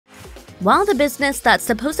While the business that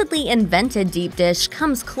supposedly invented deep dish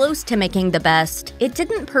comes close to making the best, it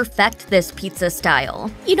didn't perfect this pizza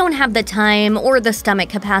style. You don't have the time or the stomach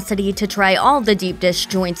capacity to try all the deep dish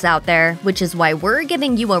joints out there, which is why we're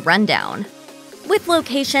giving you a rundown. With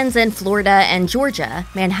locations in Florida and Georgia,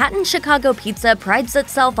 Manhattan-Chicago pizza prides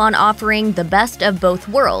itself on offering the best of both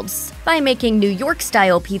worlds by making New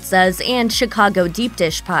York-style pizzas and Chicago deep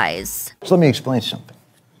dish pies. So let me explain something.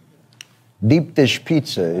 Deep dish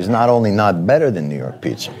pizza is not only not better than New York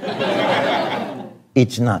pizza,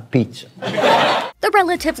 it's not pizza. The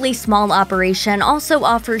relatively small operation also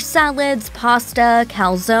offers salads, pasta,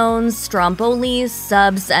 calzones, strombolis,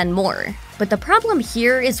 subs, and more. But the problem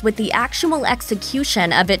here is with the actual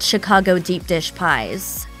execution of its Chicago deep dish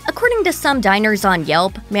pies. According to some diners on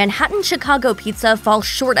Yelp, Manhattan-Chicago pizza falls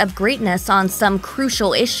short of greatness on some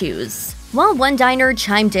crucial issues. While one diner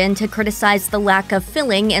chimed in to criticize the lack of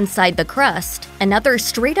filling inside the crust, another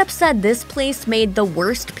straight up said this place made the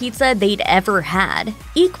worst pizza they'd ever had.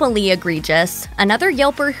 Equally egregious, another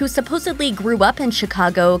Yelper who supposedly grew up in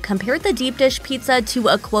Chicago compared the deep dish pizza to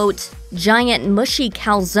a, quote, giant mushy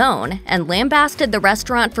calzone and lambasted the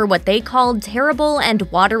restaurant for what they called terrible and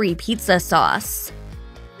watery pizza sauce.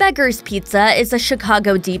 Beggars Pizza is a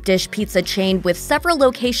Chicago deep dish pizza chain with several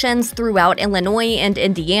locations throughout Illinois and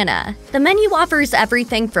Indiana. The menu offers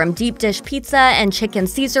everything from deep dish pizza and chicken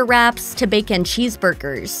Caesar wraps to bacon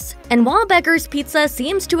cheeseburgers. And while Beggars Pizza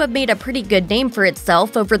seems to have made a pretty good name for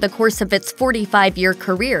itself over the course of its 45-year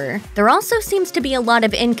career, there also seems to be a lot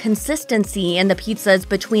of inconsistency in the pizzas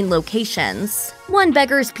between locations. One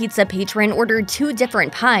Beggars Pizza patron ordered 2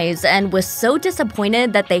 different pies and was so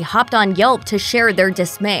disappointed that they hopped on Yelp to share their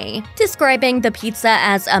dismay, describing the pizza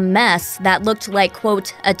as a mess that looked like,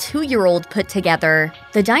 quote, a 2-year-old put together.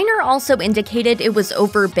 The diner also indicated it was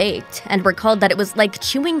overbaked and recalled that it was like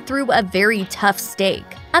chewing through a very tough steak.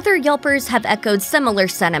 Other Yelpers have echoed similar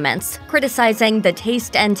sentiments, criticizing the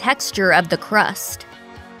taste and texture of the crust.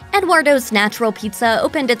 Edwardo's Natural Pizza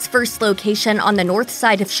opened its first location on the north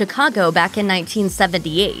side of Chicago back in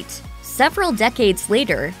 1978. Several decades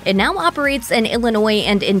later, it now operates in Illinois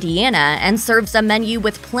and Indiana and serves a menu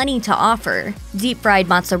with plenty to offer: deep-fried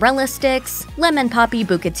mozzarella sticks, lemon poppy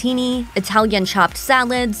bucatini, Italian chopped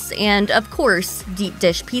salads, and, of course, deep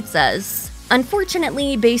dish pizzas.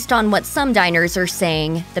 Unfortunately, based on what some diners are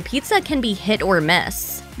saying, the pizza can be hit or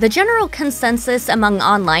miss. The general consensus among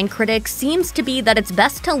online critics seems to be that it's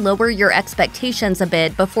best to lower your expectations a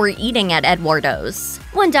bit before eating at Edwardo's.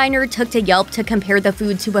 One diner took to Yelp to compare the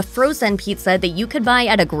food to a frozen pizza that you could buy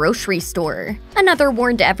at a grocery store. Another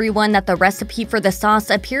warned everyone that the recipe for the sauce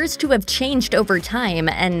appears to have changed over time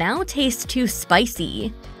and now tastes too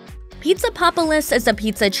spicy. PizzaPapalis is a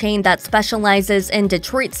pizza chain that specializes in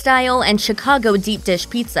Detroit-style and Chicago deep dish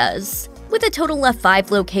pizzas. With a total of 5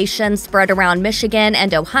 locations spread around Michigan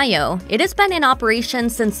and Ohio, it has been in operation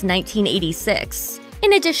since 1986.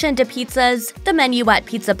 In addition to pizzas, the menu at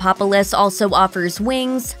PizzaPapalis also offers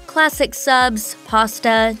wings, classic subs,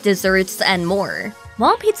 pasta, desserts, and more.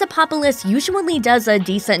 While PizzaPapalis usually does a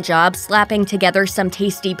decent job slapping together some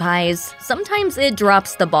tasty pies, sometimes it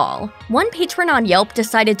drops the ball. One patron on Yelp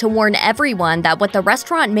decided to warn everyone that what the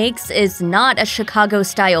restaurant makes is not a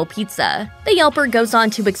Chicago-style pizza. The Yelper goes on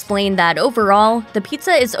to explain that overall, the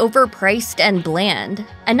pizza is overpriced and bland.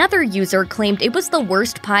 Another user claimed it was the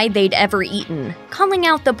worst pie they'd ever eaten, calling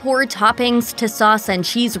out the poor toppings to sauce and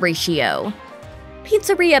cheese ratio.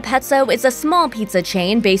 Pizzeria Pezzo is a small pizza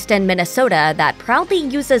chain based in Minnesota that proudly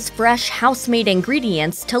uses fresh, house-made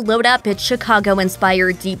ingredients to load up its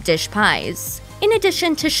Chicago-inspired deep dish pies. In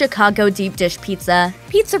addition to Chicago deep dish pizza,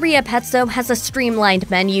 Pizzeria Pezzo has a streamlined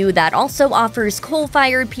menu that also offers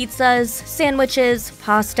coal-fired pizzas, sandwiches,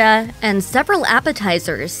 pasta, and several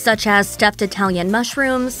appetizers such as stuffed Italian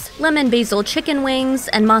mushrooms, lemon basil chicken wings,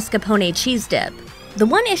 and mascarpone cheese dip. The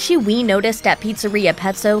one issue we noticed at Pizzeria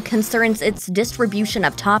Pezzo concerns its distribution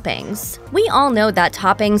of toppings. We all know that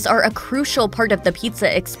toppings are a crucial part of the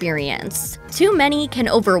pizza experience. Too many can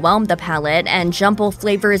overwhelm the palate and jumble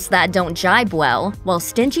flavors that don't jibe well, while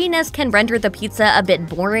stinginess can render the pizza a bit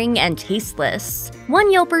boring and tasteless.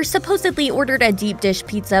 One Yelper supposedly ordered a deep dish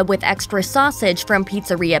pizza with extra sausage from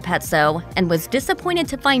Pizzeria Pezzo and was disappointed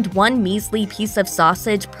to find one measly piece of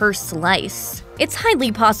sausage per slice. It's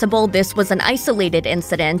highly possible this was an isolated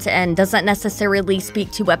incident and doesn't necessarily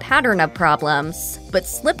speak to a pattern of problems, but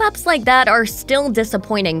slip-ups like that are still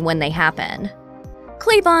disappointing when they happen.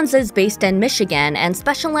 Klavon's is based in Michigan and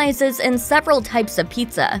specializes in several types of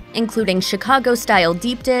pizza, including Chicago-style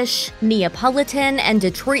deep dish, Neapolitan, and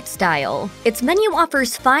Detroit-style. Its menu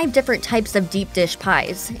offers 5 different types of deep dish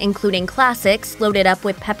pies, including classics loaded up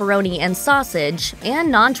with pepperoni and sausage, and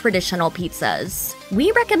non-traditional pizzas.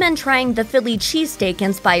 We recommend trying the Philly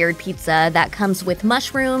cheesesteak-inspired pizza that comes with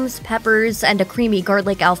mushrooms, peppers, and a creamy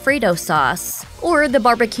garlic Alfredo sauce, or the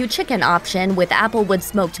barbecue chicken option with applewood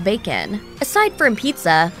smoked bacon. Aside from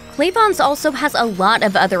pizza, Klavon's also has a lot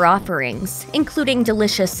of other offerings, including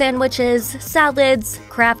delicious sandwiches, salads,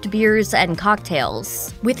 craft beers, and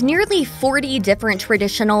cocktails. With nearly 40 different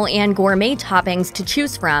traditional and gourmet toppings to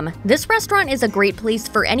choose from, this restaurant is a great place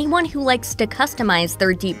for anyone who likes to customize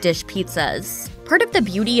their deep dish pizzas. Part of the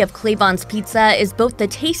beauty of Klavon's pizza is both the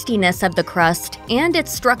tastiness of the crust and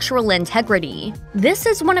its structural integrity. This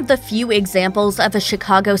is one of the few examples of a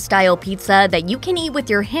Chicago-style pizza that you can eat with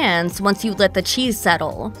your hands once you let the cheese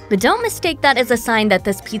settle. But don't mistake that as a sign that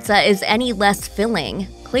this pizza is any less filling.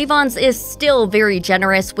 Klavon's is still very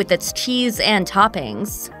generous with its cheese and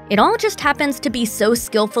toppings. It all just happens to be so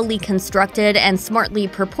skillfully constructed and smartly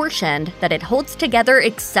proportioned that it holds together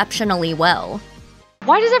exceptionally well.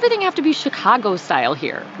 Why does everything have to be Chicago style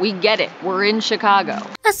here? We get it, we're in Chicago.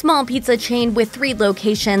 A small pizza chain with 3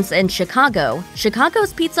 locations in Chicago,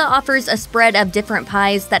 Chicago's Pizza offers a spread of different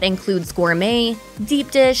pies that includes gourmet, deep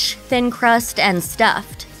dish, thin crust, and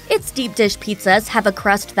stuffed. Its deep dish pizzas have a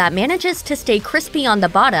crust that manages to stay crispy on the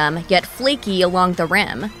bottom, yet flaky along the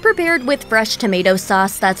rim, prepared with fresh tomato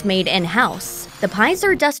sauce that's made in-house. The pies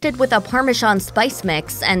are dusted with a Parmesan spice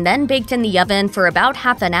mix and then baked in the oven for about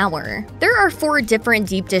half an hour. There are 4 different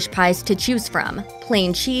deep dish pies to choose from: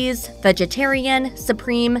 plain cheese, vegetarian,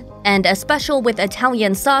 supreme, and a special with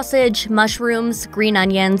Italian sausage, mushrooms, green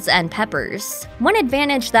onions, and peppers. One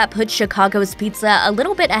advantage that puts Chicago's pizza a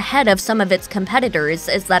little bit ahead of some of its competitors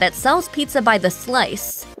is that it sells pizza by the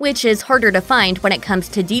slice, which is harder to find when it comes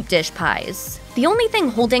to deep dish pies. The only thing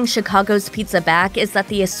holding Chicago's pizza back is that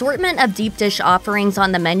the assortment of deep dish offerings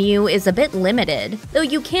on the menu is a bit limited, though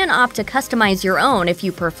you can opt to customize your own if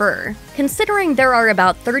you prefer. Considering there are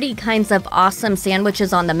about 30 kinds of awesome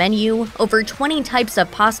sandwiches on the menu, over 20 types of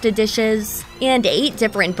pasta dishes, and 8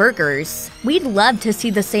 different burgers, we'd love to see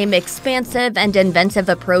the same expansive and inventive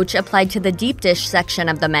approach applied to the deep dish section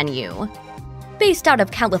of the menu. Based out of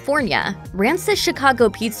California, Rance's Chicago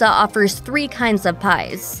Pizza offers 3 kinds of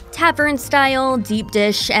pies: tavern-style, deep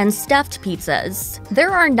dish, and stuffed pizzas. There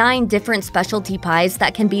are 9 different specialty pies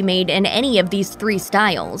that can be made in any of these 3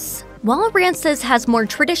 styles. While Rance's has more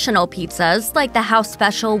traditional pizzas, like the house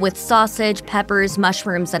special with sausage, peppers,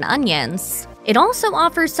 mushrooms, and onions, it also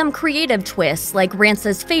offers some creative twists like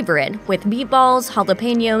Rance's favorite, with meatballs,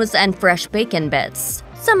 jalapenos, and fresh bacon bits.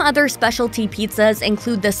 Some other specialty pizzas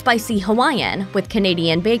include the spicy Hawaiian with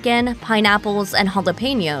Canadian bacon, pineapples, and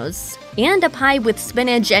jalapenos, and a pie with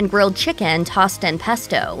spinach and grilled chicken tossed in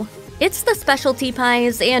pesto. It's the specialty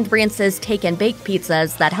pies and Rance's take and bake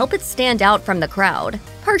pizzas that help it stand out from the crowd.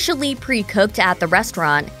 Partially pre-cooked at the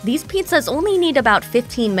restaurant, these pizzas only need about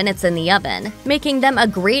 15 minutes in the oven, making them a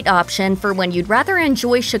great option for when you'd rather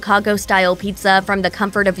enjoy Chicago-style pizza from the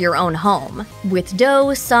comfort of your own home. With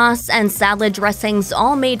dough, sauce, and salad dressings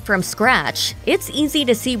all made from scratch, it's easy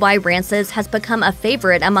to see why Rance's has become a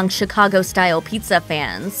favorite among Chicago-style pizza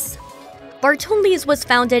fans. Bartoli's was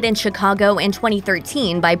founded in Chicago in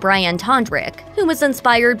 2013 by Brian Tondrick, who was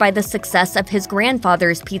inspired by the success of his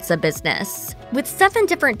grandfather's pizza business. With 7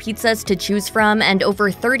 different pizzas to choose from and over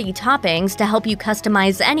 30 toppings to help you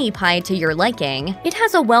customize any pie to your liking, it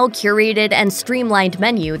has a well-curated and streamlined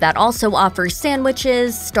menu that also offers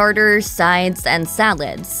sandwiches, starters, sides, and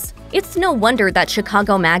salads. It's no wonder that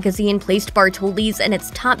Chicago Magazine placed Bartoli's in its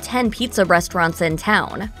top 10 pizza restaurants in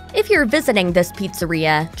town. If you're visiting this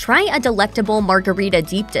pizzeria, try a delectable margarita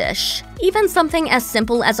deep dish. Even something as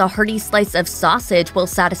simple as a hearty slice of sausage will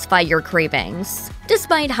satisfy your cravings.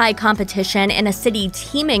 Despite high competition in a city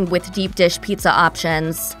teeming with deep dish pizza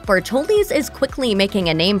options, Bartoli's is quickly making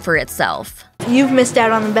a name for itself. You've missed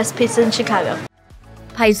out on the best pizza in Chicago.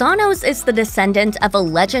 Pizano's is the descendant of a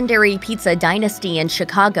legendary pizza dynasty in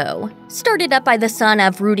Chicago. Started up by the son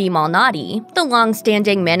of Rudy Malnati, the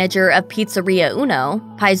long-standing manager of Pizzeria Uno,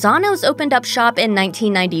 Pizano's opened up shop in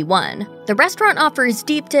 1991. The restaurant offers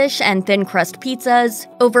deep dish and thin crust pizzas,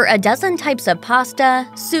 over a dozen types of pasta,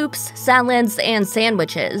 soups, salads, and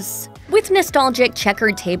sandwiches. With nostalgic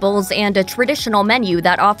checkered tables and a traditional menu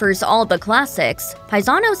that offers all the classics,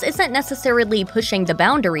 Pizano's isn't necessarily pushing the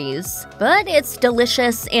boundaries, but it's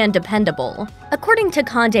delicious and dependable. According to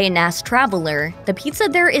Condé Nast Traveler, the pizza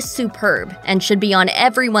there is superb and should be on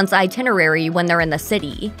everyone's itinerary when they're in the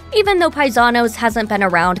city. Even though Pizano's hasn't been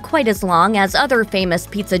around quite as long as other famous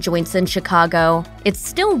pizza joints in Chicago, it's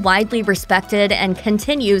still widely respected and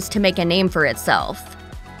continues to make a name for itself.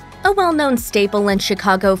 A well-known staple in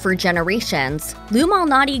Chicago for generations, Lou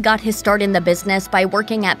Malnati got his start in the business by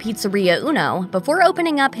working at Pizzeria Uno before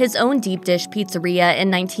opening up his own deep dish pizzeria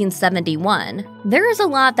in 1971. There is a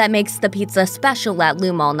lot that makes the pizza special at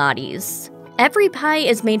Lou Malnati's. Every pie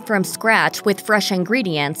is made from scratch with fresh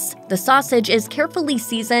ingredients, the sausage is carefully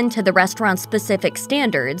seasoned to the restaurant's specific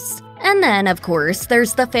standards, and then, of course,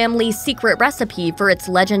 there's the family's secret recipe for its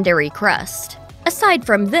legendary crust. Aside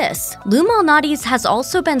from this, Lou Malnati's has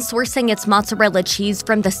also been sourcing its mozzarella cheese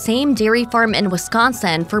from the same dairy farm in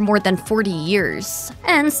Wisconsin for more than 40 years.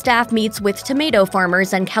 And staff meets with tomato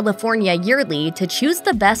farmers in California yearly to choose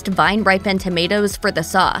the best vine-ripened tomatoes for the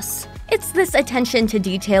sauce. It's this attention to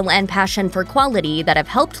detail and passion for quality that have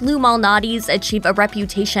helped Lou Malnati's achieve a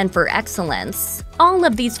reputation for excellence. All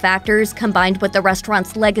of these factors, combined with the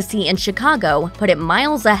restaurant's legacy in Chicago, put it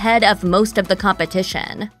miles ahead of most of the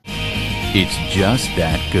competition. It's just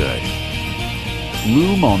that good.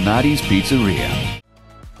 Lou Malnati's Pizzeria.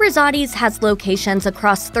 Rosati's has locations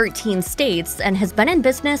across 13 states and has been in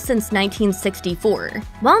business since 1964.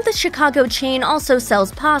 While the Chicago chain also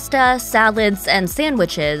sells pasta, salads, and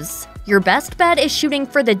sandwiches, your best bet is shooting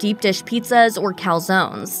for the deep dish pizzas or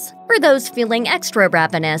calzones. For those feeling extra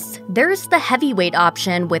ravenous, there's the heavyweight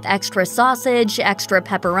option with extra sausage, extra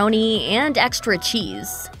pepperoni, and extra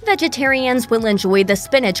cheese. Vegetarians will enjoy the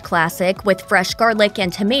spinach classic with fresh garlic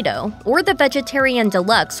and tomato, or the vegetarian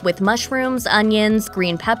deluxe with mushrooms, onions,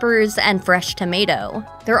 green peppers, and fresh tomato.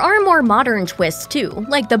 There are more modern twists too,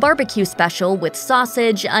 like the barbecue special with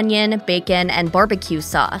sausage, onion, bacon, and barbecue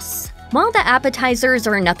sauce. While the appetizers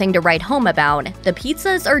are nothing to write home about, the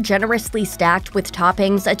pizzas are generously stacked with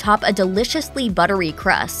toppings atop a deliciously buttery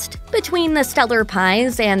crust. Between the stellar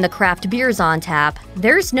pies and the craft beers on tap,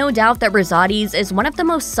 there's no doubt that Rosati's is one of the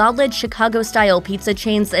most solid Chicago-style pizza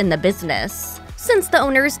chains in the business. Since the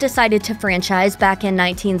owners decided to franchise back in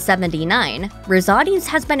 1979, Rosati's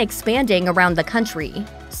has been expanding around the country,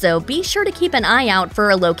 so be sure to keep an eye out for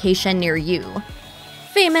a location near you.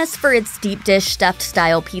 Famous for its deep dish stuffed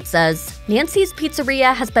style pizzas, Nancy's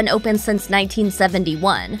Pizzeria has been open since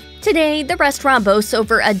 1971. Today, the restaurant boasts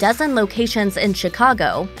over a dozen locations in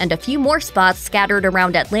Chicago and a few more spots scattered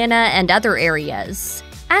around Atlanta and other areas.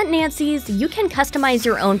 At Nancy's, you can customize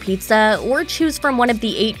your own pizza or choose from one of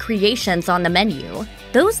the 8 creations on the menu.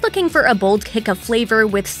 Those looking for a bold kick of flavor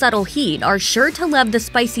with subtle heat are sure to love the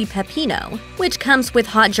spicy pepino, which comes with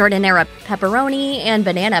hot giardiniera pepperoni and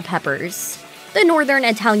banana peppers. The Northern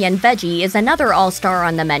Italian veggie is another all-star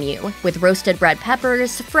on the menu, with roasted red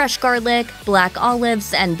peppers, fresh garlic, black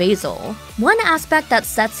olives, and basil. One aspect that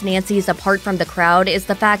sets Nancy's apart from the crowd is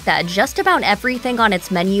the fact that just about everything on its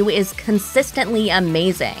menu is consistently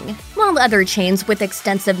amazing. While other chains with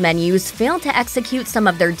extensive menus fail to execute some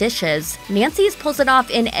of their dishes, Nancy's pulls it off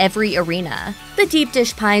in every arena. The deep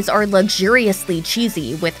dish pies are luxuriously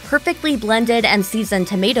cheesy with perfectly blended and seasoned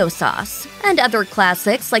tomato sauce, and other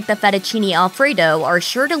classics like the fettuccine alfredo are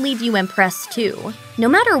sure to leave you impressed too. No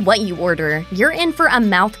matter what you order, you're in for a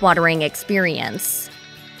mouth-watering experience.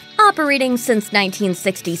 Operating since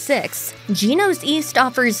 1966, Gino's East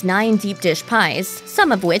offers 9 deep dish pies,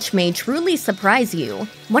 some of which may truly surprise you.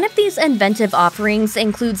 One of these inventive offerings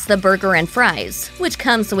includes the burger and fries, which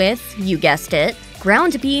comes with, you guessed it,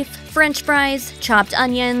 ground beef, French fries, chopped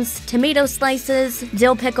onions, tomato slices,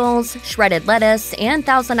 dill pickles, shredded lettuce, and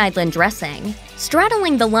Thousand Island dressing.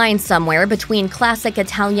 Straddling the line somewhere between classic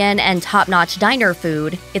Italian and top-notch diner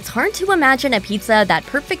food, it's hard to imagine a pizza that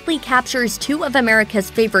perfectly captures 2 of America's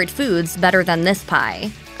favorite foods better than this pie.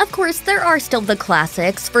 Of course, there are still the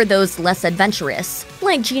classics for those less adventurous,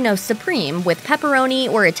 like Gino's Supreme with pepperoni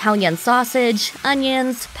or Italian sausage,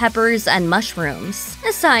 onions, peppers, and mushrooms.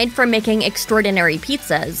 Aside from making extraordinary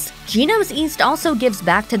pizzas, Gino's East also gives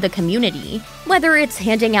back to the community. Whether it's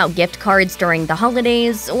handing out gift cards during the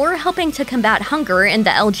holidays or helping to combat hunger in the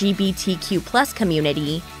LGBTQ+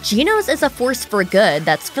 community, Gino's is a force for good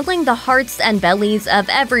that's filling the hearts and bellies of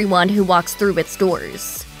everyone who walks through its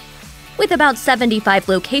doors. With about 75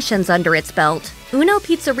 locations under its belt, Uno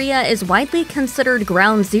Pizzeria is widely considered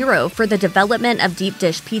ground zero for the development of deep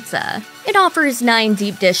dish pizza. It offers 9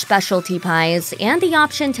 deep dish specialty pies and the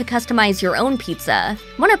option to customize your own pizza.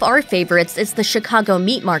 One of our favorites is the Chicago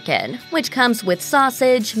Meat Market, which comes with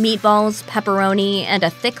sausage, meatballs, pepperoni, and a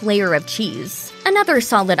thick layer of cheese. Another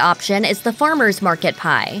solid option is the Farmer's Market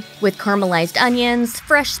pie, with caramelized onions,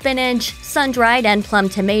 fresh spinach, sun-dried and plum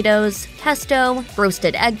tomatoes, pesto,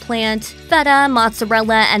 roasted eggplant, feta,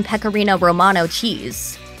 mozzarella, and pecorino romano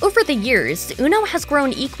cheese. Over the years, Uno has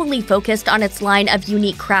grown equally focused on its line of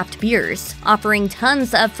unique craft beers, offering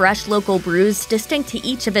tons of fresh local brews distinct to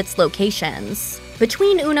each of its locations.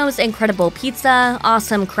 Between Uno's incredible pizza,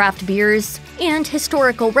 awesome craft beers, and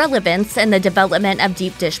historical relevance in the development of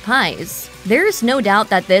deep dish pies, there's no doubt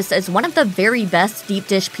that this is one of the very best deep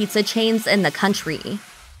dish pizza chains in the country.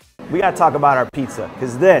 We gotta talk about our pizza,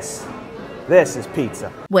 because this is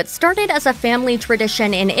pizza. What started as a family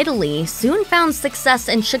tradition in Italy soon found success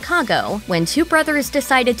in Chicago when 2 brothers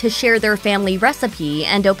decided to share their family recipe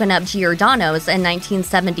and open up Giordano's in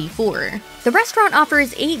 1974. The restaurant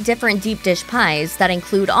offers 8 different deep dish pies that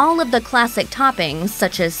include all of the classic toppings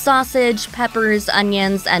such as sausage, peppers,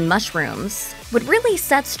 onions, and mushrooms. What really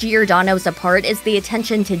sets Giordano's apart is the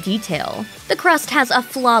attention to detail. The crust has a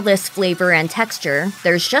flawless flavor and texture,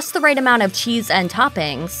 there's just the right amount of cheese and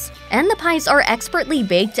toppings, and the pies are expertly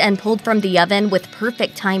baked and pulled from the oven with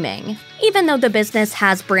perfect timing. Even though the business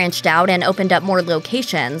has branched out and opened up more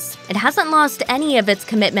locations, it hasn't lost any of its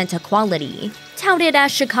commitment to quality. Touted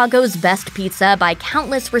as Chicago's best pizza by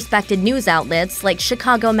countless respected news outlets like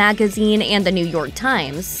Chicago Magazine and the New York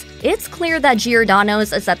Times, it's clear that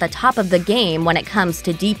Giordano's is at the top of the game when it comes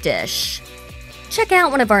to deep dish. Check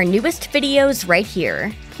out one of our newest videos right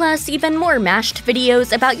here. Plus, even more mashed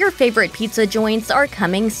videos about your favorite pizza joints are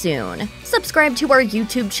coming soon. Subscribe to our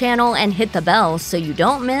YouTube channel and hit the bell so you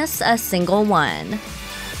don't miss a single one.